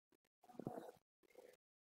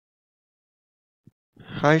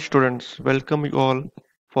Hi students, welcome you all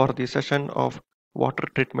for the session of water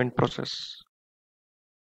treatment process.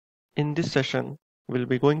 In this session, we'll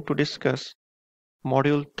be going to discuss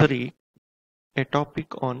module 3, a topic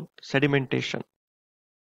on sedimentation.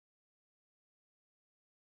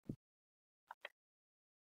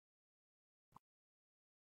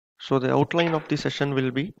 So the outline of the session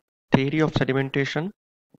will be theory of sedimentation,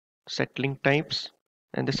 settling types,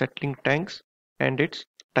 and the settling tanks and its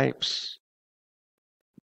types.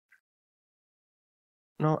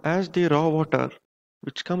 Now as the raw water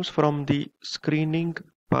which comes from the screening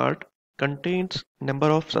part contains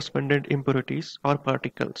number of suspended impurities or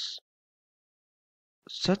particles.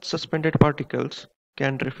 Such suspended particles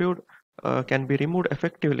can be removed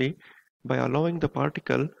effectively by allowing the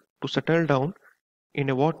particle to settle down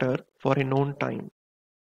in a water for a known time.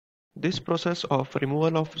 This process of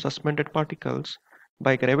removal of suspended particles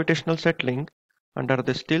by gravitational settling under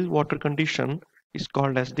the still water condition is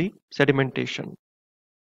called as the sedimentation.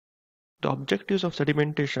 The objectives of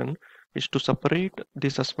sedimentation is to separate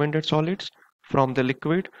the suspended solids from the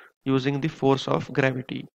liquid using the force of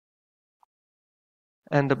gravity.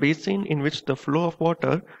 And the basin in which the flow of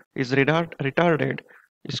water is retarded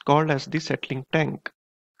is called as the settling tank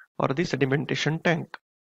or the sedimentation tank,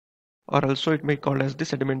 or also it may be called as the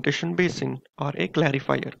sedimentation basin or a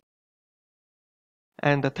clarifier.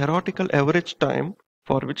 And the theoretical average time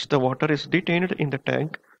for which the water is detained in the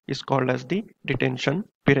tank is called as the detention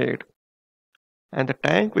period. And the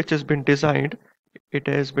tank which has been designed, it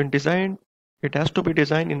has to be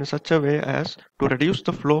designed in such a way as to reduce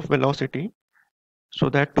the flow of velocity so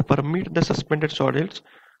that to permit the suspended solids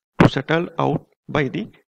to settle out by the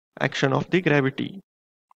action of the gravity.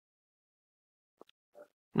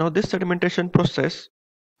 Now this sedimentation process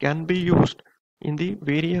can be used in the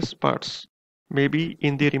various parts, maybe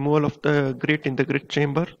in the removal of the grit in the grit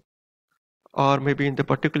chamber, or maybe in the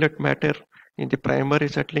particulate matter in the primary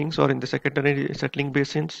settlings or in the secondary settling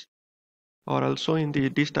basins, or also in the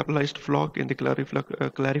destabilized floc in the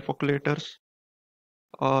clarifoculators,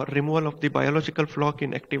 or removal of the biological floc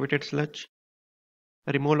in activated sludge,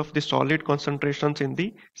 removal of the solid concentrations in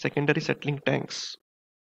the secondary settling tanks.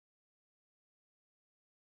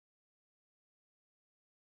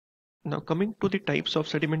 Now coming to the types of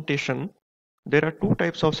sedimentation, there are two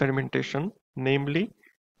types of sedimentation, namely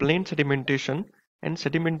plain sedimentation and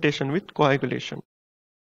sedimentation with coagulation.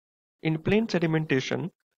 In plain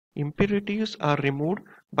sedimentation, impurities are removed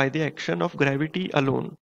by the action of gravity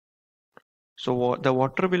alone. So the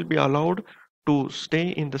water will be allowed to stay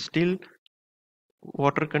in the still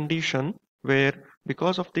water condition where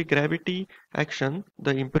because of the gravity action,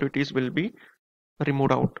 the impurities will be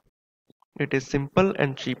removed out. It is simple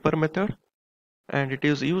and cheaper method and it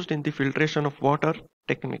is used in the filtration of water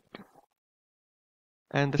technique.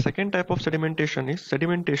 And the second type of sedimentation is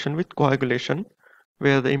sedimentation with coagulation,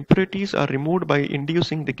 where the impurities are removed by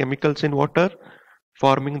inducing the chemicals in water,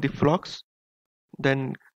 forming the flux.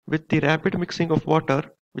 Then with the rapid mixing of water,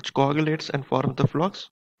 which coagulates and forms the flux,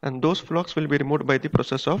 and those flux will be removed by the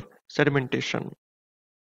process of sedimentation.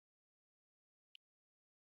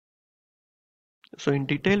 So in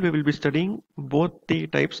detail, we will be studying both the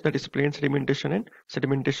types, that is plain sedimentation and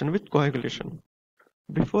sedimentation with coagulation.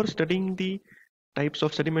 Before studying the types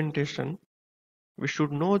of sedimentation, we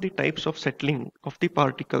should know the types of settling of the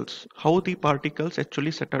particles, how the particles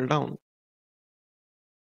actually settle down.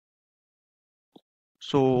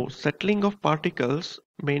 So settling of particles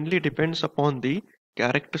mainly depends upon the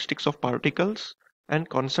characteristics of particles and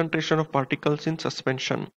concentration of particles in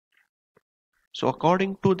suspension. So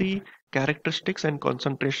according to the characteristics and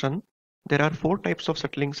concentration, there are four types of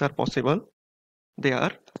settlings are possible. They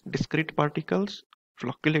are discrete particles,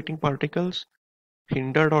 flocculating particles,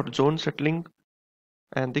 hindered or zone settling,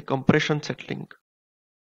 and the compression settling.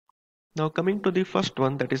 Now coming to the first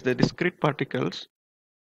one, that is the discrete particles.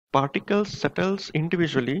 Particles settles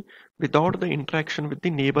individually without the interaction with the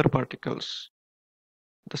neighbor particles.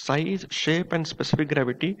 The size, shape and specific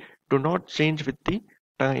gravity do not change with the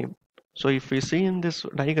time. So if we see in this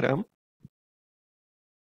diagram,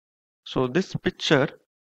 so this picture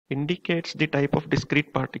indicates the type of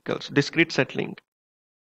discrete particles, discrete settling.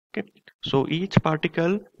 Okay, so each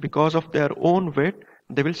particle, because of their own weight,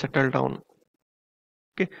 they will settle down.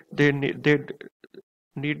 Okay, they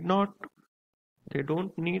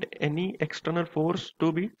don't need any external force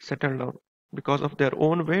to be settled down because of their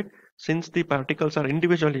own weight. Since the particles are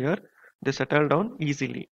individual here, they settle down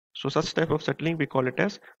easily. So such type of settling we call it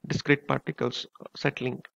as discrete particles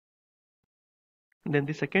settling. Then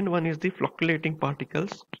the second one is the flocculating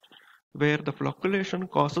particles, where the flocculation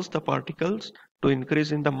causes the particles to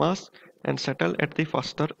increase in the mass and settle at the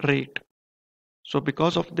faster rate. So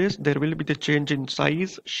because of this, there will be the change in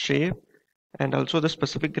size, shape, and also the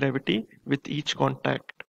specific gravity with each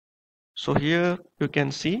contact. So here you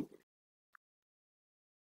can see,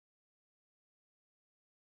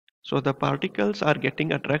 so the particles are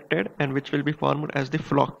getting attracted and which will be formed as the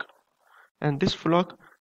flock. And this flock,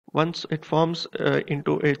 once it forms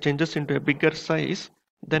changes into a bigger size,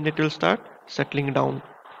 then it will start settling down.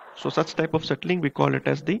 So such type of settling we call it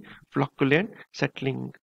as the flocculent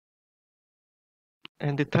settling.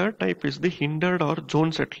 And the third type is the hindered or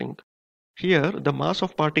zone settling. Here, the mass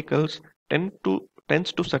of particles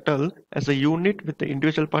tends to settle as a unit with the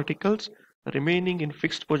individual particles remaining in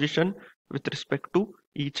fixed position with respect to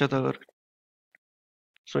each other.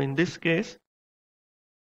 So in this case,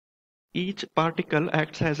 each particle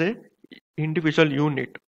acts as a individual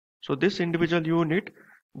unit. So this individual unit,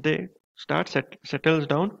 they settles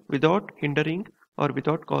down without hindering or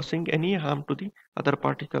without causing any harm to the other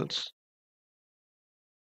particles.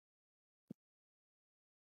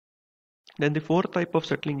 Then the fourth type of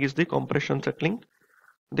settling is the compression settling.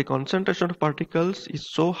 The concentration of particles is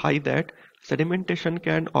so high that sedimentation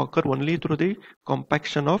can occur only through the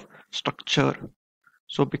compaction of structure.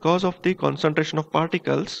 So because of the concentration of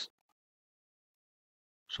particles,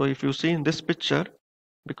 so if you see in this picture,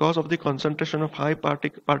 because of the concentration of high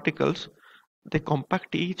particles, they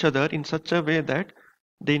compact each other in such a way that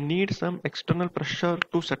they need some external pressure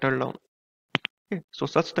to settle down. Okay. So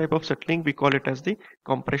such type of settling, we call it as the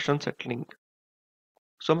compression settling.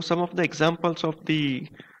 Some of the examples of the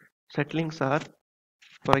settlings are,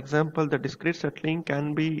 for example, the discrete settling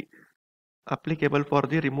can be applicable for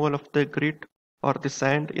the removal of the grit or the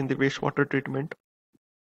sand in the wastewater treatment,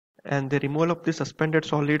 and the removal of the suspended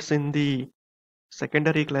solids in the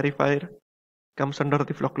secondary clarifier comes under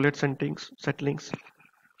the flocculate settlings,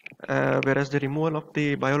 whereas the removal of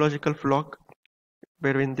the biological flock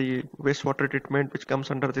wherein the wastewater treatment which comes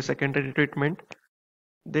under the secondary treatment,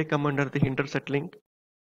 they come under the hinder settling,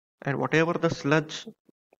 and whatever the sludge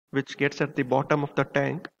which gets at the bottom of the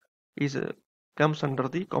tank is comes under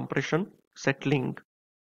the compression settling.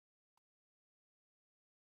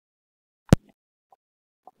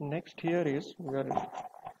 Next here is we'll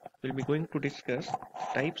be going to discuss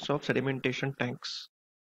types of sedimentation tanks.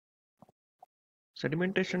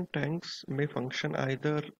 Sedimentation tanks may function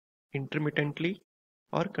either intermittently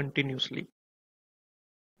or continuously.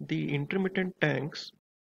 The intermittent tanks,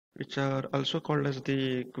 which are also called as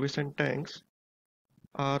the quiescent tanks,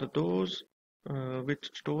 are those which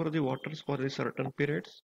store the waters for the certain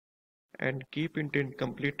periods and keep it in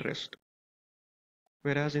complete rest.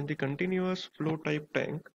 Whereas in the continuous flow type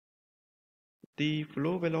tank, the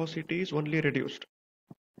flow velocity is only reduced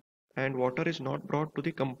and water is not brought to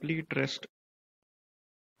the complete rest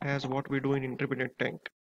as what we do in intermittent tank.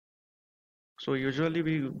 So usually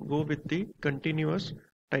we go with the continuous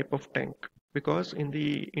type of tank, because in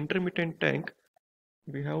the intermittent tank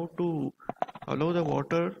we have to allow the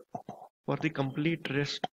water for the complete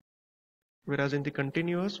rest, whereas in the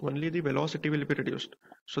continuous only the velocity will be reduced,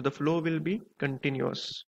 so the flow will be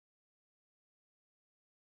continuous.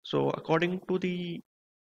 So according to the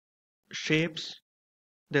shapes,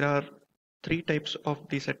 there are three types of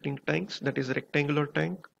the setting tanks, that is rectangular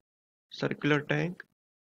tank, circular tank,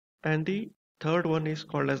 and the third one is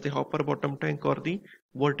called as the hopper bottom tank or the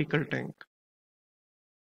vertical tank.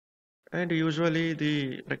 And usually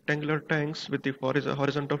the rectangular tanks with the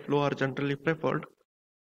horizontal flow are generally preferred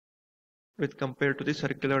with compared to the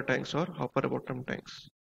circular tanks or hopper bottom tanks.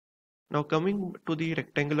 Now coming to the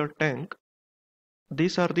rectangular tank,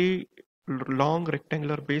 these are the long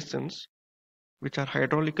rectangular basins which are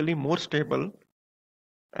hydraulically more stable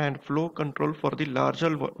and flow control for the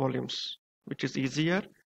larger volumes, which is easier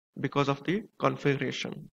because of the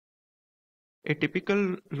configuration. A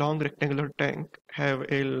typical long rectangular tank have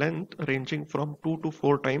a length ranging from 2 to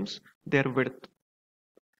 4 times their width,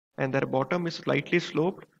 and their bottom is slightly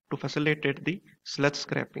sloped to facilitate the sludge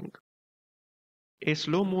scraping. A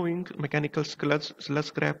slow-moving mechanical sludge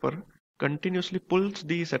scraper continuously pulls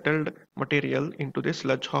the settled material into the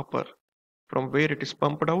sludge hopper, from where it is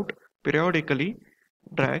pumped out periodically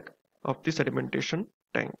drag of the sedimentation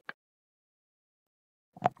tank.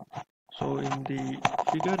 So in the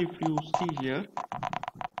figure, if you see here,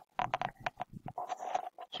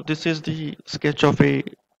 so this is the sketch of a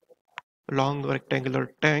long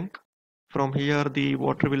rectangular tank. From here the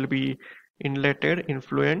water will be inletted,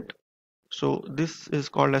 influent. So this is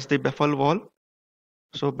called as the baffle wall.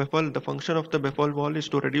 So the function of the baffle wall is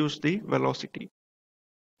to reduce the velocity.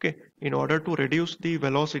 Okay, in order to reduce the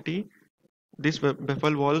velocity, these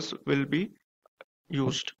baffle walls will be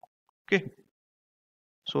used. Okay,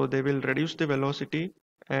 so they will reduce the velocity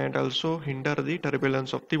and also hinder the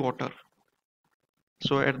turbulence of the water.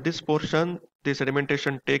 So at this portion, the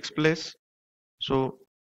sedimentation takes place. So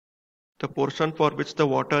the portion for which the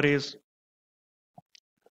water is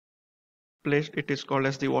placed, it is called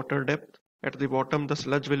as the water depth. At the bottom, the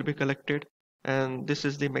sludge will be collected, and this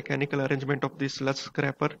is the mechanical arrangement of the sludge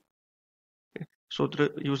scraper. So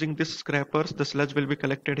using these scrapers, the sludge will be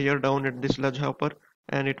collected here down at the sludge hopper,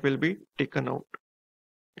 and it will be taken out.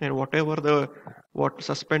 And whatever the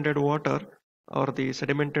suspended water or the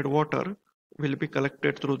sedimented water will be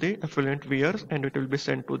collected through the effluent weirs, and it will be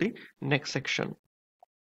sent to the next section.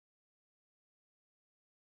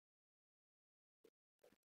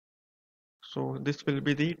 So this will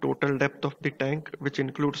be the total depth of the tank, which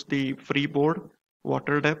includes the freeboard,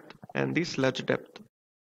 water depth, and the sludge depth.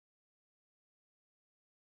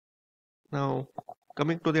 Now,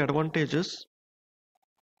 coming to the advantages,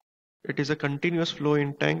 it is a continuous flow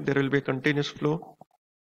in tank. There will be a continuous flow,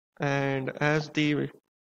 and as the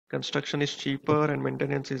construction is cheaper and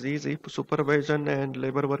maintenance is easy, supervision and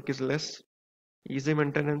labor work is less. Easy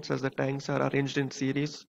maintenance as the tanks are arranged in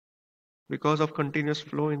series. Because of continuous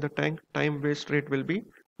flow in the tank, time waste rate will be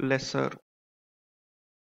lesser.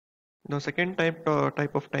 The second type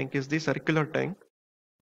of tank is the circular tank.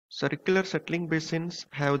 Circular settling basins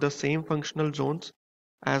have the same functional zones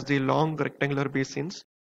as the long rectangular basins,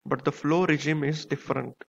 but the flow regime is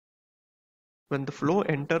different. When the flow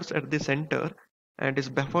enters at the center and is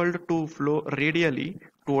baffled to flow radially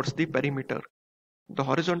towards the perimeter, the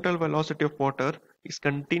horizontal velocity of water is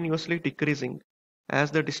continuously decreasing as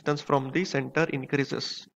the distance from the center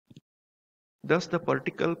increases. Thus, the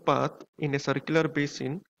vertical path in a circular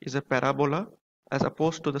basin is a parabola as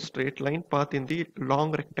opposed to the straight line path in the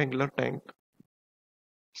long rectangular tank.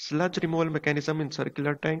 Sludge removal mechanism in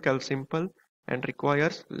circular tank are simple and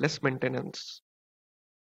requires less maintenance.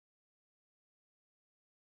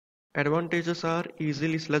 Advantages are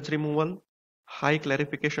easily sludge removal, high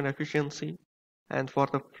clarification efficiency, and for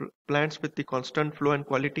the plants with the constant flow and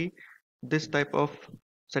quality, this type of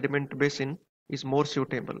sediment basin is more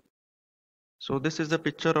suitable. So this is the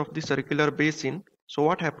picture of the circular basin. So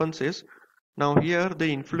what happens is, now here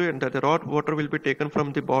the raw water will be taken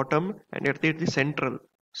from the bottom and at the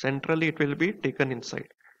centrally it will be taken inside.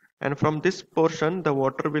 And from this portion, the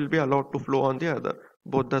water will be allowed to flow on the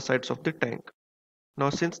both the sides of the tank.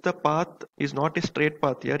 Now since the path is not a straight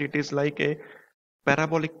path here, it is like a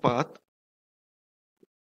parabolic path.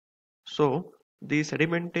 So the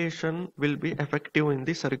sedimentation will be effective in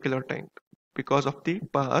the circular tank. Because of the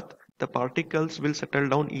path, the particles will settle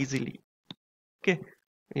down easily. Okay,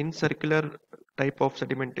 in circular type of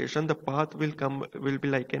sedimentation, the path will be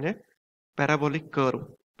like in a parabolic curve,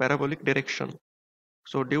 parabolic direction.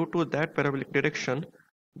 So due to that parabolic direction,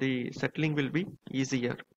 the settling will be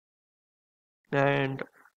easier. And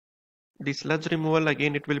the sludge removal,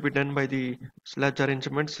 again, it will be done by the sludge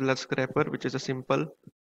arrangement, sludge scraper, which is a simple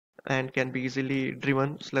and can be easily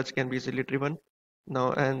driven. Sludge can be easily driven.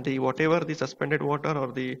 Now, and the whatever the suspended water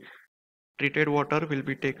or the treated water will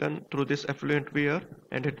be taken through this effluent weir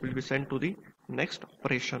and it will be sent to the next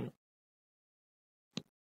operation.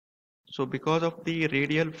 So because of the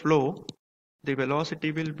radial flow, the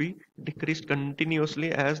velocity will be decreased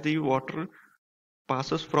continuously as the water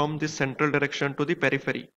passes from the central direction to the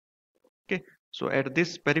periphery. Okay, so at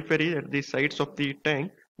this periphery, at the sides of the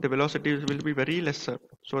tank, the velocity will be very lesser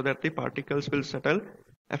so that the particles will settle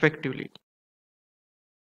effectively.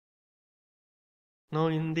 Now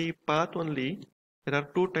in the path only, there are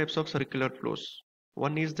two types of circular flows.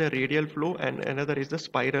 One is the radial flow and another is the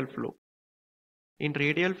spiral flow. In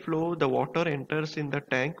radial flow, the water enters in the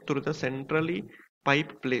tank through the centrally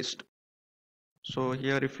pipe placed. So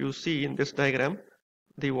here if you see in this diagram,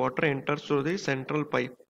 the water enters through the central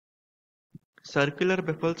pipe. Circular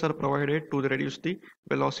baffles are provided to reduce the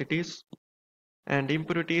velocities and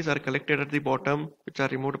impurities are collected at the bottom which are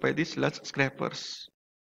removed by the sludge scrapers.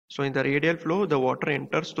 So in the radial flow, the water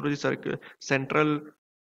enters through the central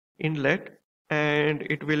inlet and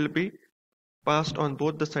it will be passed on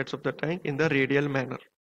both the sides of the tank in the radial manner.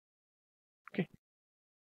 Okay.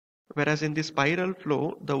 Whereas in the spiral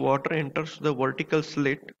flow, the water enters the vertical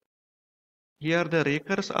slit. Here the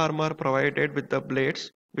raker's arm are provided with the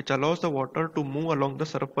blades which allows the water to move along the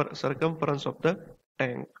circumference of the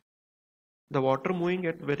tank. The water moving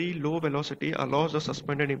at very low velocity allows the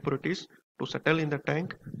suspended impurities to settle in the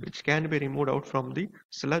tank which can be removed out from the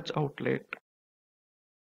sludge outlet.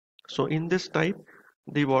 So in this type,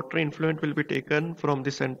 the water influent will be taken from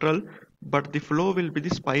the central, but the flow will be the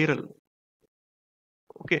spiral.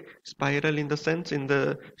 Okay, spiral in the sense in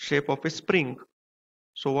the shape of a spring.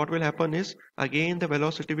 So what will happen is again the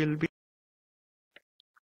velocity will be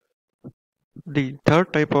The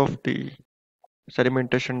third type of the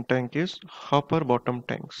sedimentation tank is hopper bottom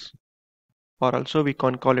tanks, or also we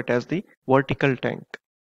can call it as the vertical tank.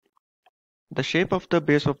 The shape of the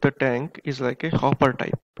base of the tank is like a hopper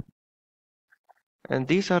type, and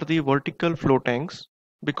these are the vertical flow tanks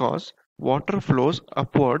because water flows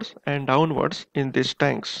upwards and downwards in these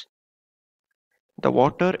tanks. The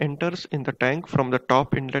water enters in the tank from the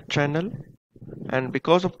top inlet channel, and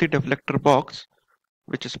because of the deflector box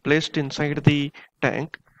which is placed inside the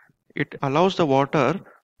tank, it allows the water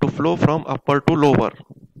to flow from upper to lower.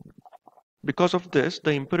 Because of this,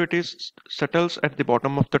 the impurities settles at the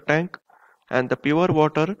bottom of the tank, and the pure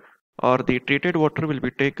water or the treated water will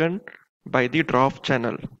be taken by the draw-off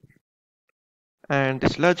channel. And the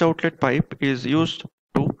sludge outlet pipe is used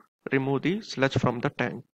to remove the sludge from the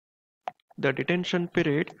tank. The detention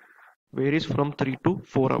period varies from 3 to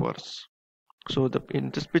 4 hours. So in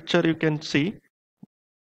this picture you can see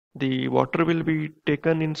the water will be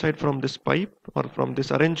taken inside from this pipe or from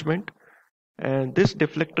this arrangement, and this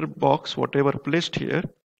deflector box whatever placed here,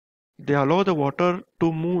 they allow the water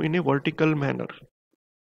to move in a vertical manner.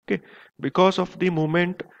 Okay, because of the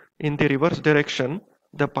movement in the reverse direction,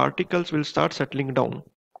 the particles will start settling down.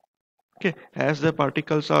 Okay, as the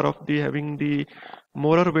particles are of the having the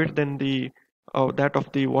more weight than the that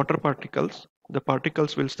of the water particles, the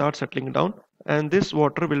particles will start settling down, and this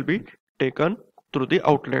water will be taken through the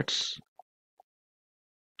outlets.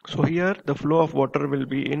 So here the flow of water will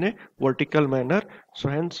be in a vertical manner. So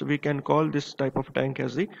hence we can call this type of tank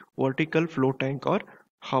as the vertical flow tank or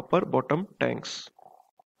hopper bottom tanks.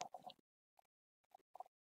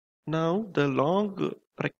 Now the long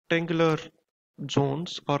rectangular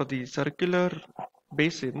zones or the circular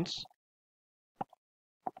basins,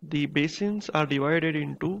 the basins are divided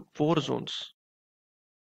into 4 zones.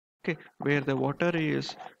 Okay, where the water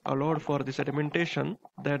is allowed for the sedimentation,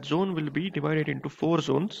 that zone will be divided into 4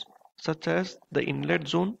 zones such as the inlet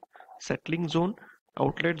zone, settling zone,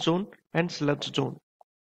 outlet zone and sludge zone.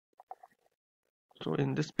 So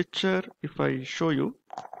in this picture, if I show you,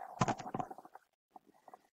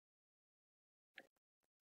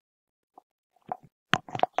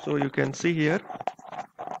 so you can see here,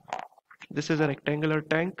 this is a rectangular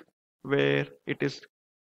tank where it is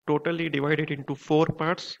totally divided into 4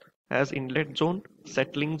 parts as inlet zone,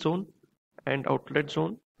 settling zone and outlet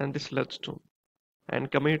zone and the sludge zone. And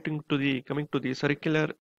coming to the circular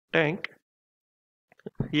tank,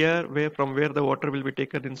 here from where the water will be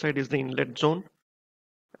taken inside is the inlet zone,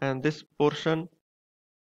 and this portion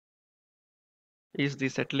is the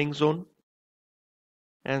settling zone,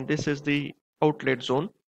 and this is the outlet zone,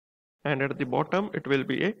 and at the bottom it will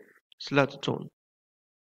be a sludge zone.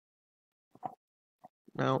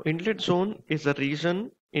 Now inlet zone is a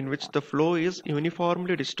region in which the flow is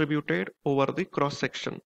uniformly distributed over the cross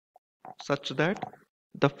section such that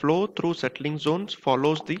the flow through settling zones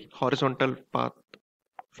follows the horizontal path.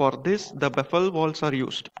 For this, the baffle walls are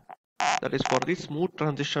used, that is for the smooth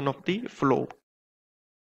transition of the flow.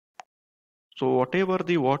 So whatever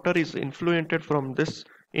the water is influented from this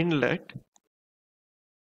inlet,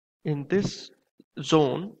 in this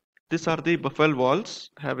zone, these are the baffle walls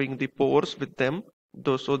having the pores with them.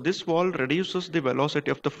 So this wall reduces the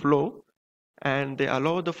velocity of the flow and they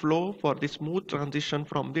allow the flow for the smooth transition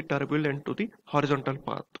from the turbulent to the horizontal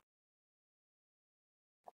path.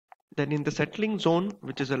 Then in the settling zone,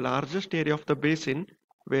 which is the largest area of the basin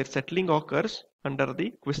where settling occurs under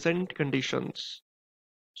the quiescent conditions.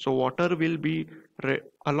 So water will be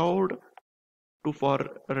allowed to for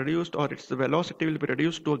reduced, or its velocity will be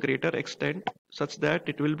reduced to a greater extent such that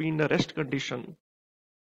it will be in a rest condition.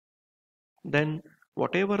 Then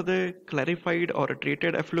whatever the clarified or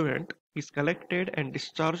treated effluent is collected and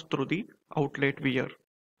discharged through the outlet weir,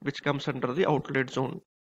 which comes under the outlet zone.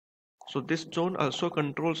 So this zone also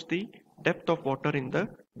controls the depth of water in the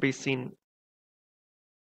basin.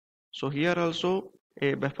 So here also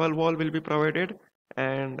a baffle wall will be provided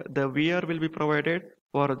and the weir will be provided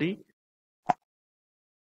for the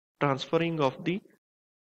transferring of the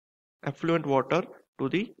effluent water to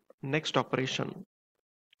the next operation.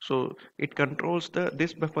 So it controls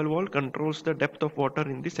this baffle wall controls the depth of water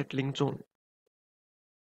in the settling zone.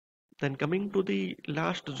 Then coming to the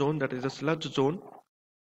last zone, that is the sludge zone,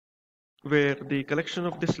 where the collection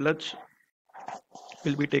of the sludge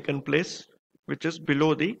will be taken place, which is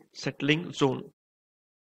below the settling zone.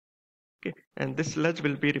 Okay, and this sludge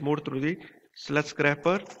will be removed through the sludge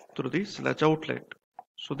scraper through the sludge outlet.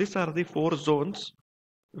 So these are the 4 zones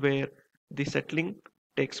where the settling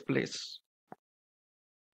takes place.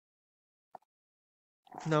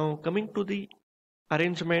 Now coming to the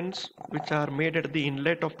arrangements which are made at the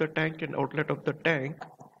inlet of the tank and outlet of the tank,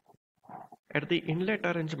 At the inlet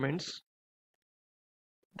arrangements,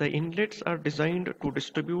 the inlets are designed to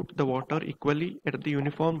distribute the water equally at the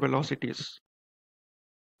uniform velocities.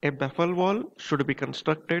 A baffle wall should be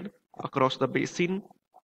constructed across the basin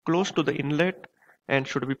close to the inlet and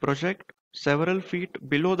should be project several feet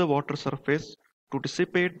below the water surface to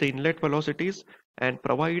dissipate the inlet velocities and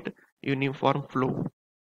provide uniform flow.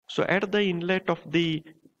 So at the inlet of the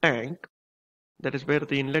tank, that is where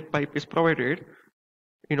the inlet pipe is provided,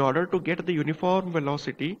 in order to get the uniform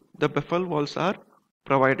velocity, the baffle walls are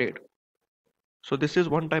provided. So this is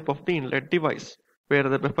one type of the inlet device where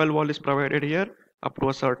the baffle wall is provided here up to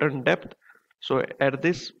a certain depth. So at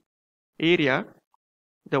this area,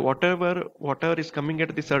 the whatever water is coming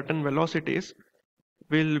at the certain velocities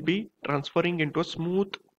will be transferring into a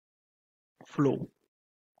smooth flow.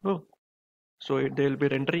 Oh, so they will be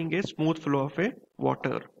rendering a smooth flow of a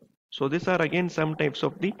water. So these are again some types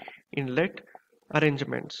of the inlet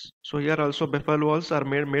arrangements. So here also baffle walls are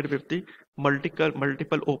made with the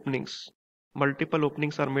multiple openings. Multiple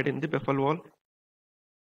openings are made in the baffle wall.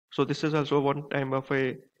 So this is also one time of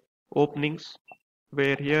a openings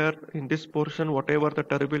where here in this portion whatever the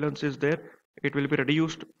turbulence is there, it will be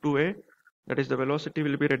reduced to a, that is the velocity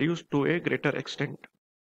will be reduced to a greater extent.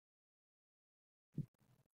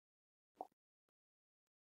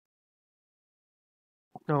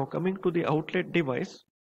 Now coming to the outlet device,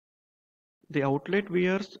 the outlet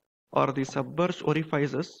weirs or the submerged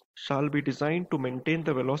orifices shall be designed to maintain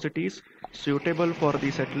the velocities suitable for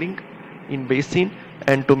the settling in basin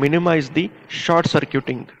and to minimize the short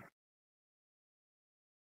circuiting.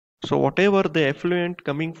 So whatever the effluent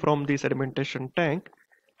coming from the sedimentation tank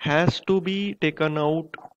has to be taken out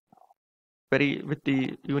very with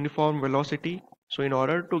the uniform velocity. So in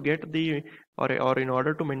order to get the or in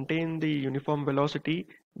order to maintain the uniform velocity,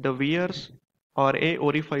 the weirs or a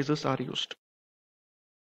orifices are used.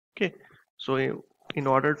 Okay, so in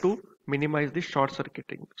order to minimize the short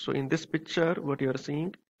circuiting. So in this picture, what you are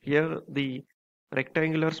seeing here, the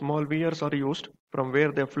rectangular small weirs are used from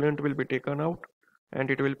where the effluent will be taken out and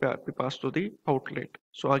it will be passed to the outlet.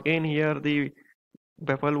 So again here the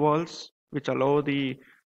baffle walls which allow the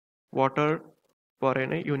water for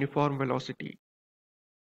a uniform velocity,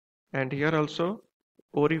 and here also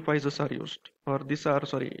orifices are used, or these are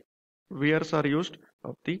sorry weirs are used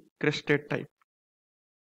of the crested type.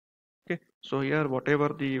 Okay, so here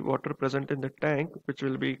whatever the water present in the tank which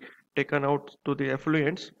will be taken out to the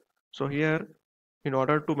effluents, so here in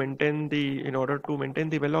order to maintain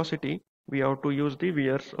the velocity we have to use the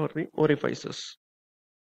weirs or the orifices.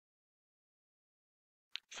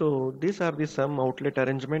 So these are the some outlet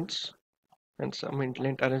arrangements and some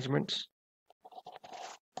inlet arrangements.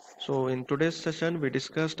 So in today's session we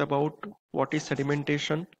discussed about what is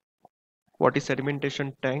sedimentation, what is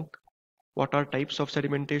sedimentation tank, what are types of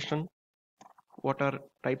sedimentation, what are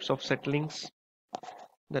types of settlings,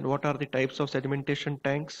 then what are the types of sedimentation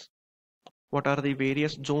tanks, what are the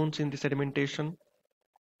various zones in the sedimentation,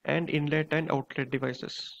 and inlet and outlet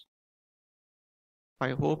devices. I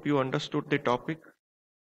hope you understood the topic.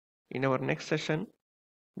 In our next session,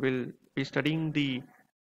 we'll be studying the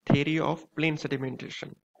theory of plane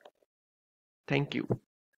sedimentation. Thank you.